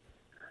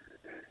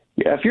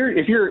 Yeah,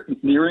 if you're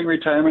nearing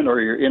retirement or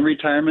you're in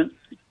retirement,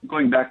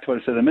 going back to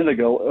what I said a minute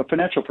ago, a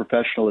financial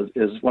professional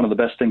is one of the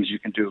best things you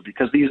can do,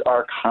 because these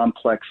are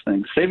complex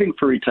things. Saving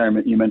for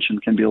retirement, you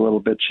mentioned, can be a little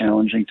bit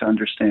challenging to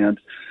understand.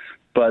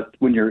 But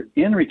when you're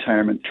in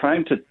retirement,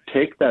 trying to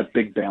take that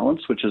big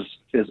balance, which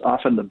is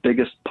often the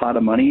biggest pot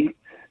of money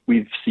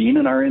we've seen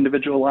in our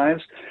individual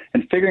lives,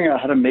 and figuring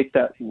out how to make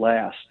that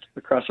last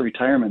across a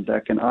retirement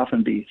that can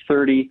often be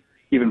 30,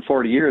 even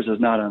 40 years is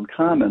not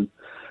uncommon,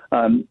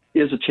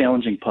 is a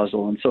challenging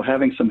puzzle. And so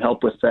having some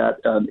help with that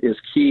is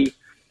key.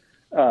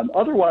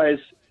 Otherwise,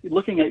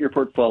 looking at your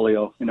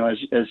portfolio,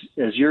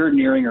 as you're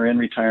nearing or in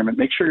retirement,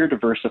 make sure you're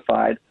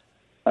diversified.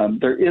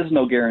 There is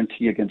no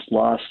guarantee against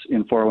loss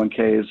in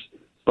 401ks,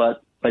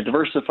 but by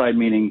diversified,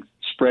 meaning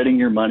spreading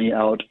your money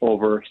out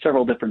over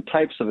several different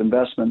types of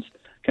investments,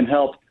 can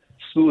help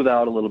smooth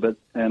out a little bit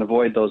and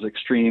avoid those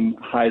extreme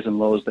highs and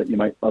lows that you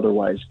might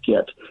otherwise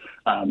get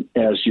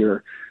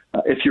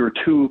if you're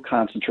too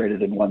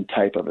concentrated in one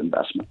type of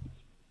investment.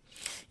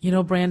 You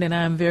know, Brandon,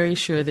 I'm very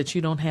sure that you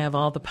don't have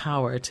all the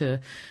power to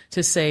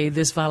say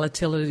this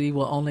volatility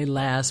will only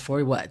last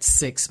for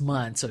 6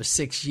 months or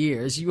 6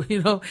 years.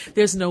 You know,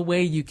 there's no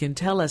way you can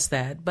tell us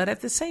that. But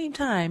at the same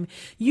time,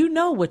 you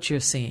know what you're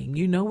seeing.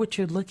 You know what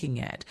you're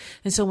looking at.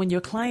 And so when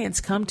your clients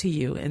come to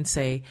you and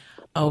say,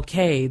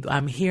 okay,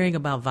 I'm hearing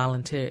about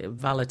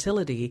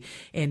volatility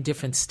in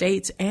different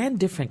states and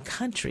different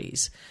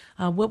countries,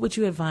 what would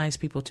you advise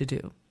people to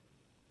do?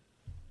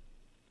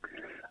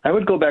 I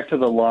would go back to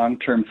the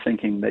long-term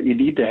thinking that you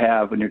need to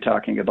have when you're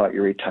talking about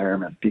your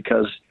retirement,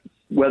 because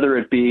whether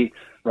it be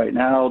right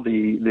now,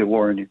 the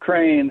war in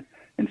Ukraine,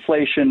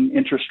 inflation,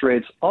 interest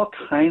rates, all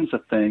kinds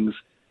of things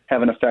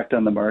have an effect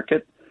on the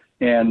market.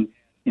 And,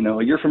 you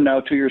know, a year from now,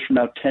 2 years from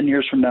now, 10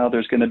 years from now,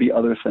 there's going to be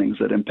other things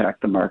that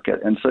impact the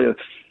market. And so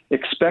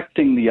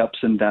expecting the ups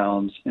and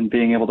downs and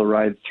being able to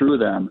ride through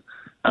them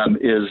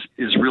is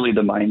really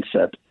the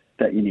mindset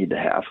that you need to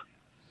have.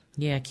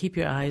 Yeah, keep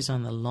your eyes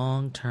on the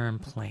long-term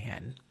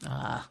plan.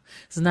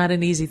 It's not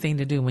an easy thing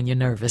to do when you're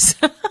nervous.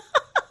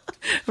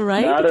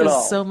 Right? Not because at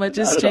all. so much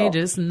has changed.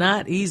 It's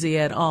not easy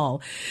at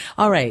all.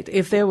 All right.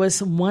 If there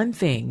was one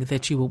thing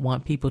that you would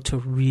want people to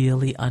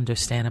really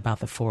understand about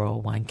the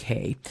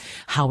 401k,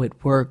 how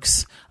it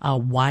works,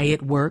 why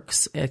it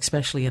works,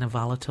 especially in a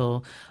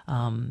volatile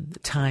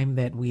time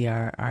that we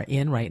are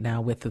in right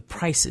now with the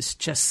prices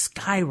just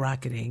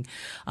skyrocketing,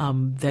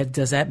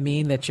 does that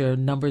mean that your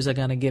numbers are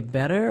going to get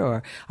better,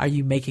 or are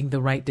you making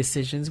the right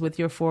decisions with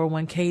your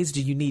 401ks?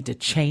 Do you need to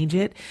change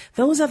it?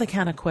 Those are the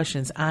kind of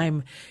questions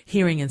I'm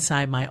hearing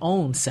inside my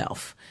own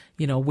self.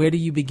 You know, where do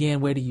you begin?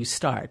 Where do you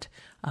start?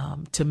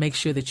 To make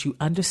sure that you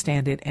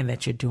understand it and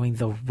that you're doing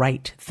the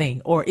right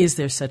thing. Or is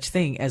there such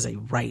thing as a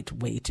right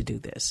way to do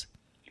this?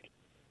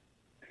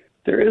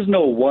 There is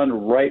no one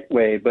right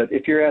way, but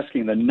if you're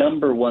asking, the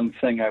number one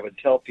thing I would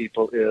tell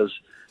people is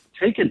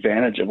take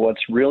advantage of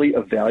what's really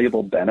a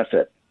valuable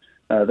benefit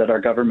that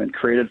our government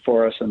created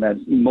for us and that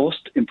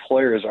most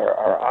employers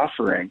are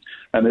offering,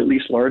 at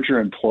least larger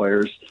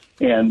employers,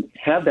 and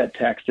have that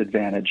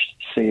tax-advantaged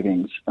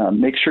savings.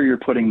 Make sure you're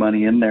putting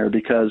money in there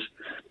because,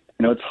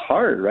 you know, it's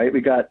hard, right? We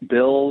got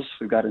bills,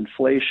 we've got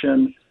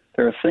inflation.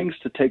 There are things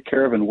to take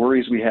care of and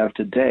worries we have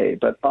today,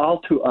 but all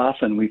too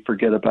often we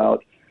forget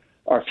about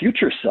our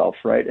future self,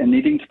 right, and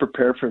needing to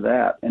prepare for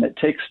that. And it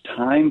takes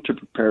time to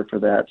prepare for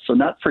that. So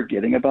not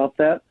forgetting about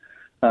that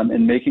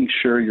and making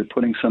sure you're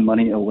putting some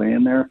money away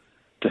in there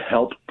to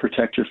help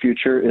protect your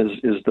future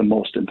is the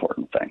most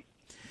important thing.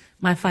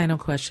 My final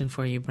question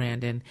for you,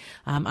 Brandon.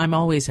 I'm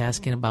always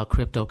asking about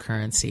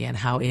cryptocurrency and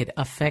how it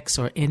affects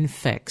or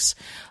infects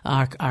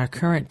our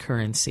current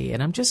currency.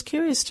 And I'm just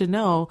curious to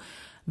know,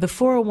 the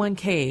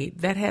 401k,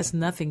 that has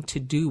nothing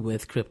to do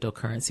with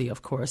cryptocurrency,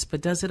 of course,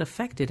 but does it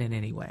affect it in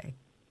any way?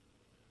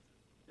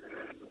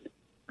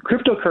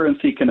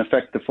 Cryptocurrency can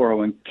affect the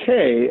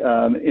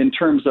 401k in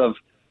terms of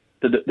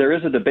there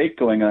is a debate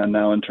going on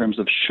now in terms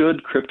of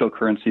should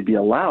cryptocurrency be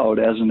allowed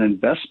as an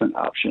investment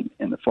option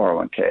in the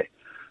 401k.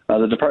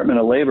 The Department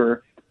of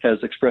Labor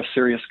has expressed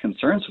serious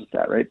concerns with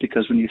that, right?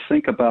 Because when you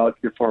think about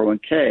your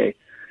 401k,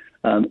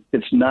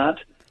 it's not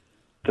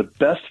the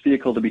best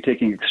vehicle to be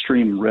taking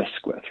extreme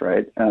risk with,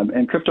 right?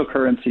 And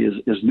cryptocurrency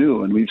is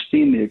new, and we've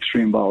seen the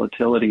extreme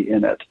volatility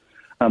in it.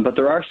 But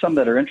there are some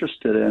that are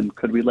interested in,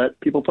 could we let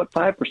people put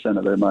 5%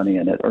 of their money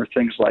in it or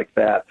things like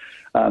that?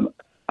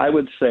 I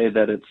would say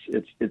that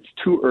it's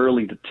too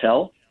early to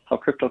tell how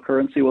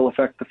cryptocurrency will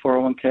affect the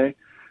 401k,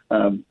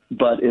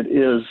 but it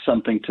is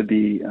something to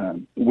be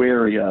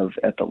wary of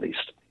at the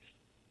least.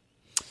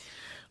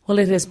 Well,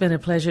 it has been a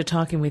pleasure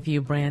talking with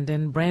you,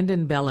 Brandon.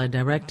 Brandon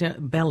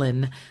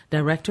Bellin,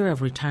 Director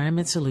of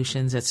Retirement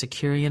Solutions at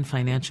Securian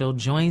Financial,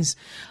 joins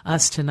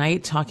us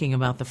tonight talking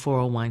about the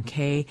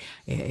 401k.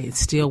 It's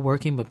still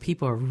working, but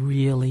people are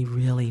really,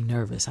 really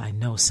nervous. I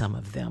know some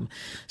of them.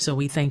 So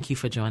we thank you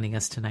for joining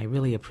us tonight.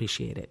 Really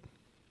appreciate it.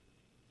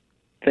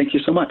 Thank you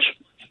so much.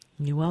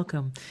 You're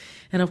welcome.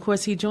 And, of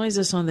course, he joins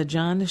us on the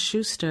John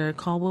Schuster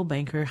Coldwell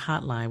Banker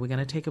Hotline. We're going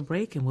to take a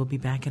break, and we'll be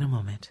back in a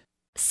moment.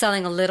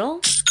 Selling a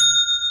little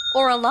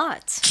or a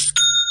lot?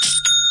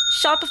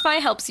 Shopify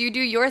helps you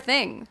do your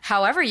thing,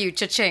 however you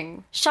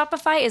cha-ching.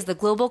 Shopify is the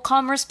global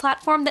commerce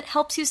platform that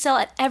helps you sell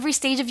at every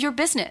stage of your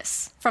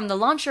business. From the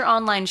launch your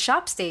online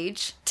shop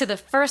stage, to the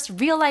first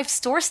real-life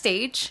store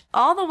stage,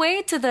 all the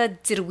way to the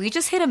did we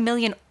just hit 1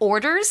 million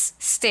orders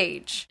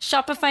stage.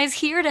 Shopify is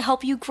here to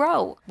help you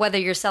grow. Whether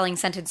you're selling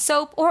scented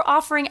soap or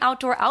offering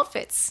outdoor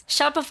outfits,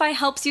 Shopify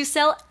helps you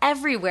sell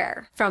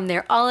everywhere. From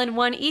their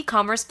all-in-one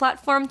e-commerce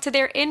platform to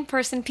their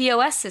in-person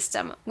POS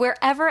system,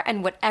 wherever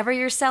and whatever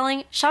you're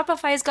selling,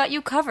 Shopify's got got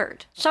you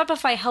covered.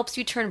 Shopify helps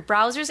you turn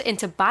browsers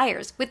into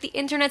buyers with the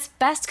internet's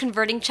best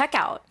converting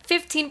checkout.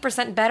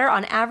 15% better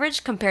on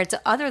average compared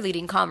to other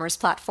leading commerce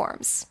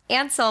platforms.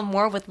 And sell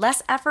more with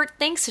less effort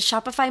thanks to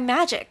Shopify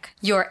Magic,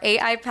 your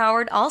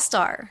AI-powered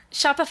all-star.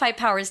 Shopify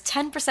powers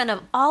 10%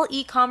 of all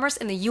e-commerce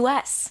in the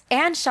U.S.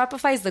 And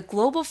Shopify is the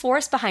global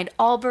force behind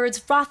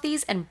Allbirds,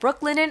 Rothy's, and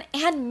Brooklinen,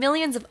 and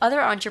millions of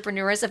other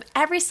entrepreneurs of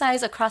every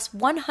size across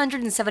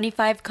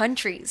 175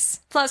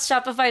 countries. Plus,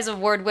 Shopify's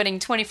award-winning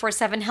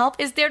 24/7 help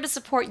is there to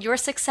support your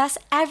success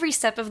every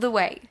step of the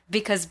way.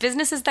 Because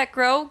businesses that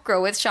grow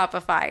with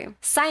Shopify.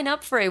 Sign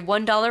up for a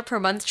 $1 per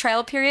month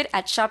trial period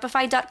at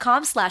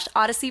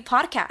shopify.com/Odyssey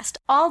Podcast,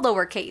 all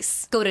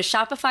lowercase. Go to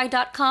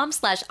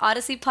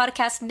shopify.com/Odyssey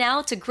Podcast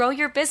now to grow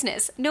your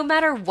business, no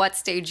matter what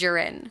stage you're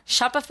in.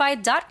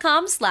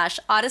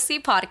 Shopify.com/Odyssey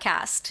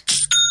Podcast.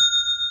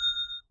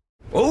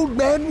 Old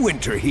Man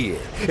Winter here.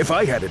 If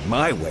I had it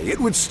my way, it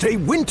would stay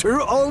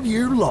winter all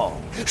year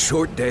long.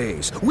 Short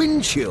days,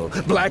 wind chill,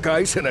 black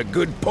ice, and a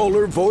good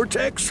polar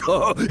vortex.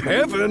 Oh,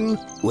 heaven.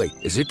 Wait,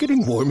 is it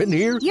getting warm in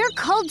here? Your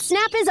cold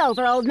snap is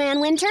over, Old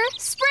Man Winter.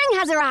 Spring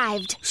has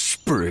arrived.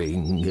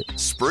 Spring.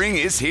 Spring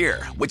is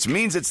here, which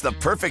means it's the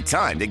perfect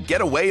time to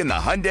get away in the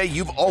Hyundai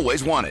you've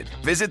always wanted.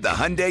 Visit the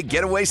Hyundai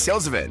Getaway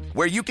Sales Event,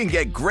 where you can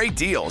get great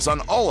deals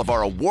on all of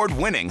our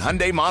award-winning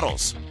Hyundai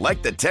models,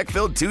 like the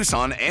tech-filled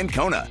Tucson and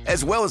Kona,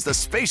 as well as the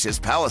spacious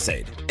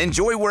Palisade.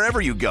 Enjoy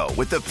wherever you go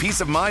with the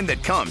peace of mind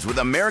that comes with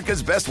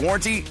America's best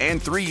warranty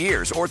and 3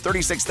 years or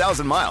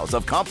 36,000 miles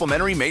of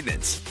complimentary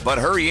maintenance. But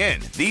hurry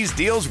in, these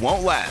deals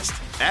won't last.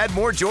 Add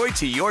more joy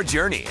to your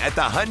journey at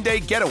the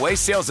Hyundai Getaway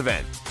Sales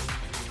Event.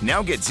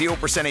 Now get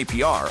 0%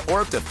 APR or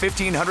up to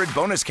 $1,500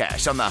 bonus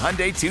cash on the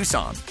Hyundai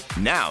Tucson.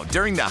 Now,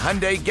 during the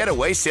Hyundai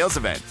Getaway Sales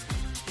Event.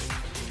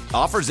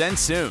 Offers end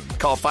soon.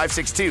 Call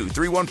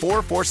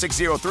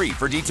 562-314-4603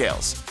 for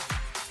details.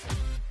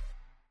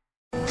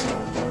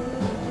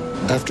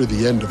 After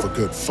the end of a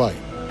good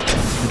fight,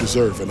 you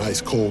deserve an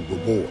ice-cold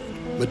reward.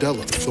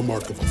 Modelo is the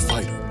mark of a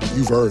fighter.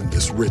 You've earned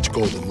this rich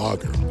golden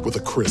lager with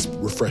a crisp,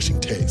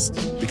 refreshing taste.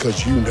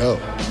 Because you know,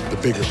 the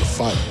bigger the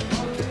fight,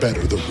 the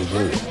better the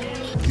reward.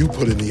 You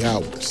put in the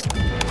hours,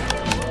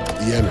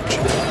 the energy,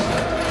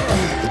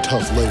 the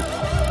tough labor.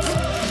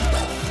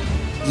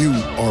 You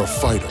are a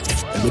fighter,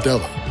 and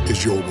Modelo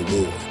is your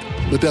reward.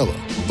 Modelo,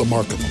 the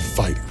mark of a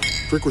fighter.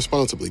 Drink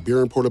responsibly. Beer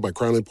imported by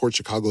Crown Imports,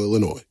 Chicago,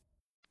 Illinois.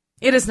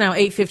 It is now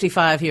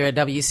 8:55 here at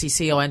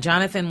WCCO. And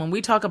Jonathan, when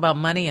we talk about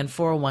money and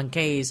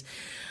 401ks,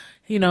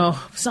 you know,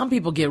 some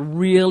people get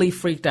really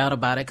freaked out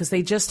about it because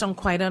they just don't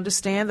quite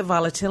understand the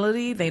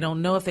volatility. They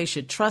don't know if they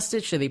should trust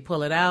it. Should they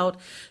pull it out?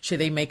 Should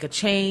they make a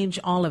change?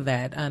 All of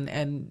that.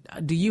 And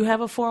do you have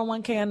a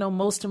 401k? I know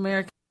most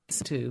Americans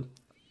do.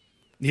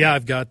 Yeah,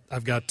 I've got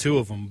two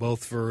of them,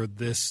 both for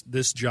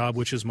this job,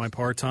 which is my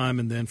part-time,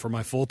 and then for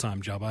my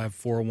full-time job. I have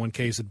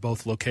 401ks at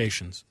both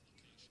locations.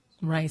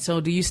 Right. So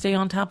do you stay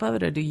on top of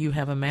it, or do you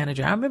have a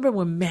manager? I remember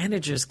when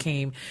managers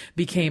became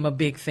a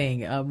big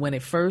thing. When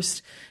it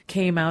first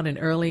came out in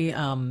early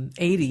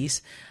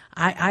 80s,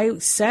 I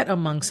sat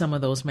among some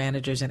of those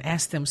managers and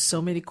asked them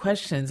so many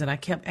questions, and I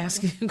kept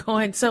asking,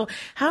 going, so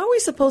how are we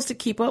supposed to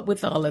keep up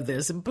with all of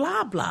this? And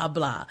blah, blah,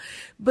 blah.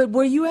 But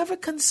were you ever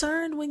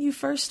concerned when you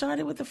first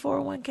started with the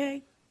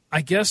 401k? I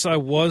guess I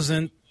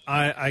wasn't.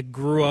 I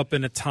grew up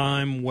in a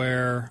time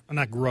where,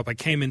 I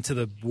came into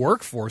the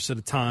workforce at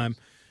a time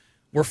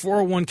where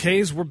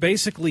 401ks were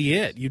basically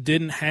it. You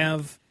didn't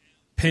have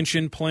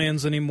pension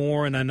plans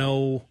anymore, and I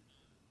know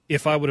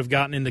if I would have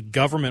gotten into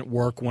government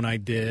work when I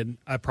did,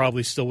 I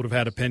probably still would have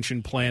had a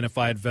pension plan if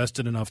I had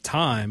invested enough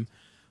time.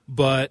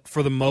 But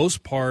for the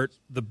most part,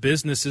 the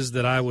businesses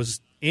that I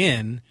was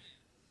in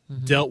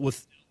dealt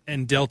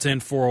in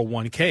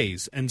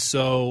 401ks. And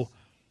so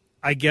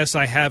I guess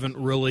I haven't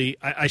really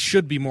 – I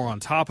should be more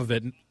on top of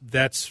it.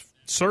 That's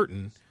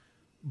certain.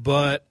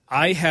 But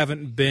I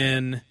haven't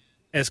been –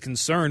 as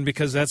concerned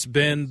because that's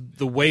been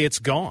the way it's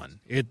gone.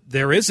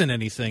 There isn't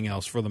anything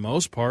else for the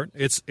most part.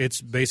 It's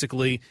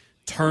basically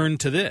turned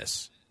to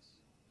this.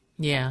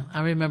 Yeah,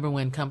 I remember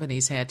when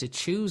companies had to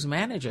choose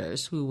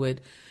managers who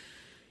would,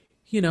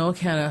 you know,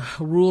 kind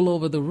of rule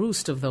over the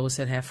roost of those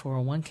that have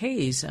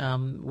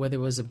 401ks, whether it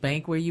was a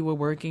bank where you were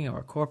working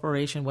or a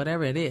corporation,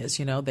 whatever it is,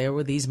 you know, there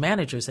were these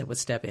managers that would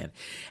step in.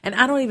 And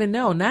I don't even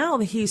know. Now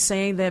he's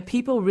saying that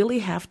people really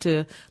have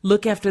to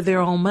look after their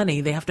own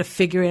money. They have to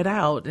figure it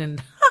out. And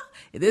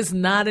it is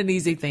not an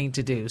easy thing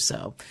to do.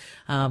 So,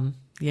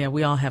 yeah,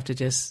 we all have to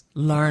just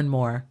learn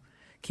more,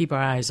 keep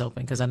our eyes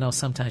open, because I know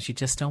sometimes you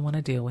just don't want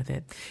to deal with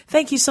it.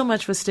 Thank you so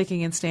much for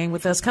sticking and staying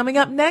with us. Coming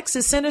up next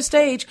is Center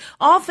Stage,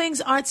 all things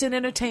arts and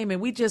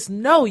entertainment. We just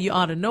know you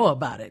ought to know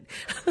about it.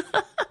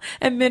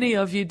 And many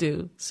of you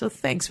do. So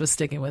thanks for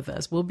sticking with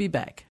us. We'll be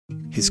back.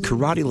 His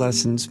karate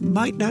lessons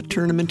might not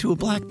turn him into a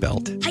black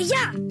belt.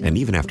 Hi-ya! And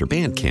even after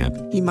band camp,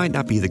 he might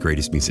not be the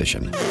greatest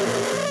musician.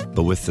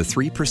 But with the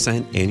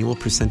 3% annual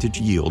percentage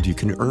yield you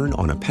can earn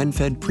on a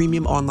PenFed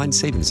premium online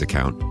savings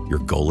account, your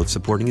goal of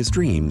supporting his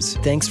dreams,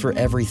 thanks for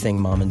everything,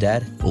 Mom and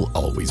Dad, will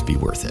always be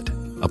worth it.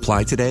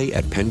 Apply today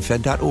at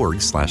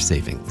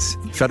PenFed.org/savings.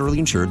 Federally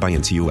insured by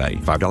NCUA.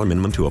 $5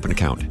 minimum to open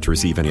account. To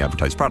receive any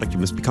advertised product, you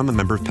must become a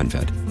member of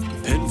PenFed.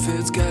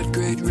 PenFed's got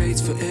great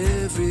rates for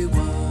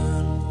everyone.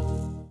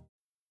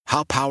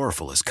 How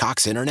powerful is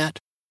Cox Internet?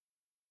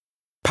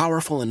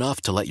 Powerful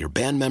enough to let your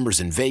band members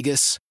in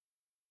Vegas,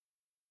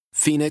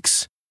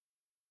 Phoenix,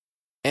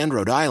 and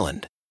Rhode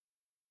Island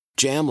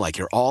jam like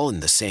you're all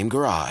in the same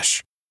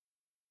garage.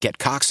 Get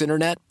Cox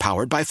Internet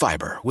powered by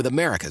fiber with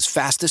America's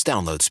fastest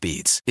download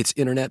speeds. It's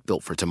internet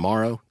built for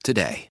tomorrow,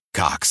 today.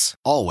 Cox,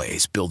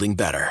 always building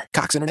better.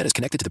 Cox Internet is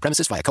connected to the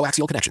premises via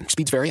coaxial connection.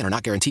 Speeds vary and are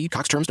not guaranteed.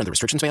 Cox terms and other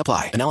restrictions may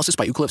apply. Analysis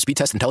by Ookla Speed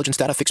Test Intelligence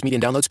Data. Fixed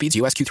median download speeds.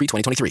 US Q3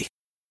 2023.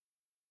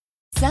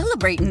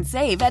 Celebrate and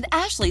save at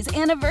Ashley's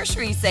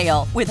Anniversary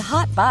Sale. With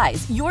Hot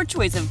Buys, your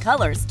choice of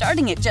colors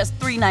starting at just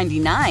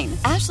 $3.99.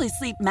 Ashley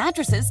Sleep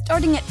mattresses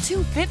starting at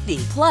 $2.50.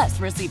 Plus,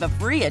 receive a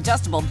free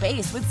adjustable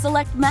base with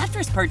select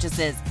mattress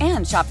purchases.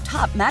 And shop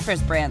top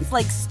mattress brands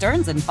like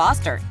Stearns &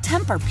 Foster,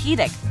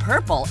 Tempur-Pedic,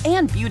 Purple,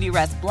 and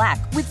Beautyrest Black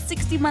with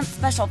 60-month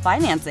special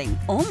financing.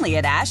 Only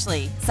at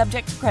Ashley.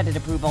 Subject to credit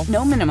approval.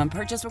 No minimum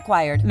purchase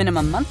required.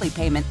 Minimum monthly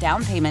payment,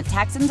 down payment,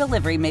 tax, and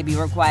delivery may be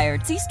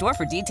required. See store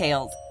for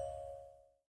details.